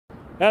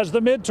As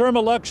the midterm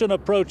election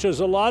approaches,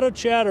 a lot of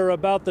chatter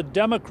about the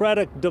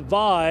Democratic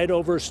divide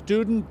over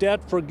student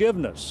debt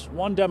forgiveness.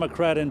 One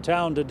Democrat in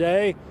town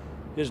today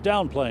is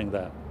downplaying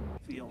that.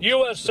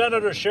 U.S.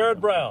 Senator Sherrod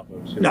Brown.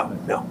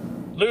 No.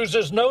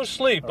 Loses no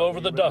sleep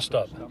over the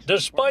dust-up.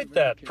 Despite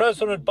that,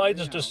 President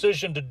Biden's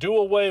decision to do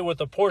away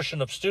with a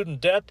portion of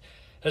student debt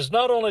has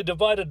not only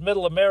divided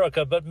middle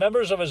America, but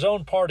members of his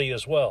own party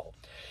as well.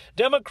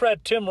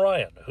 Democrat Tim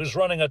Ryan, who's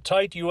running a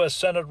tight U.S.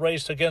 Senate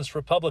race against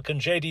Republican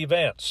J.D.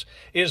 Vance,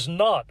 is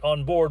not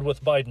on board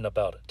with Biden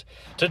about it.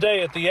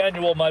 Today at the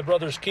annual My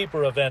Brother's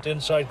Keeper event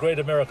inside Great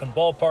American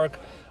Ballpark,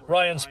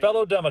 Ryan's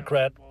fellow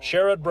Democrat,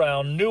 Sherrod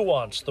Brown,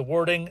 nuanced the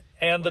wording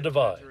and the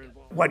divide.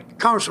 What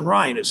Congressman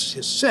Ryan has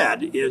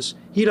said is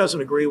he doesn't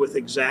agree with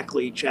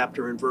exactly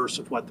chapter and verse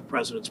of what the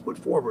president's put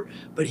forward,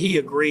 but he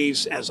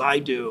agrees, as I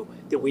do,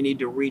 that we need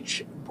to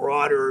reach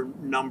broader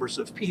numbers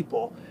of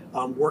people,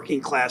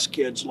 working class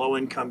kids, low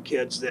income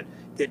kids that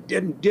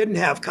didn't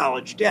have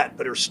college debt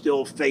but are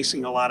still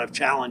facing a lot of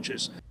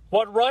challenges.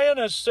 What Ryan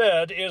has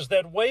said is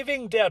that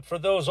waiving debt for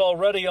those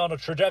already on a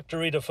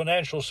trajectory to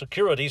financial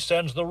security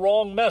sends the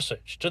wrong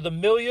message to the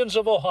millions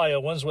of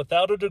Ohioans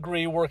without a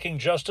degree working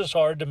just as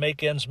hard to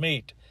make ends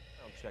meet.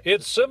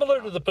 It's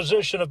similar to the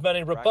position of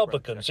many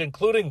Republicans,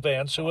 including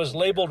Vance, who has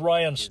labeled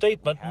Ryan's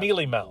statement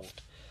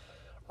mealy-mouthed.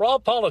 Raw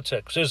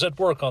politics is at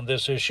work on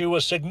this issue,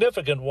 a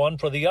significant one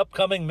for the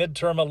upcoming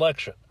midterm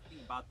election.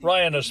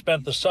 Ryan has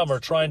spent the summer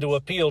trying to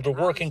appeal to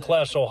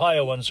working-class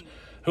Ohioans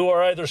who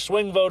are either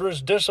swing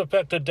voters,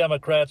 disaffected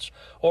Democrats,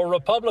 or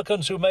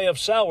Republicans who may have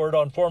soured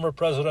on former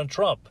President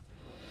Trump.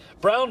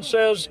 Brown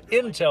says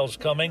intel's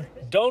coming.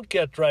 Don't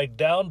get dragged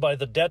down by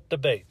the debt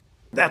debate.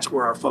 That's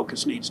where our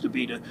focus needs to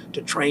be,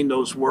 to train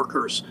those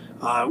workers,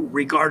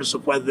 regardless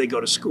of whether they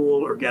go to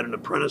school or get an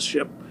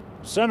apprenticeship.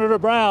 Senator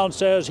Brown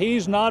says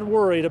he's not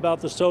worried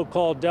about the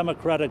so-called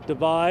Democratic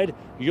divide.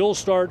 You'll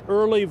start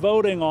early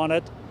voting on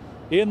it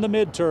in the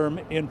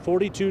midterm in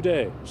 42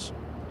 days.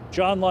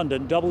 John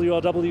London,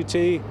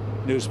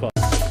 WLWT News 5.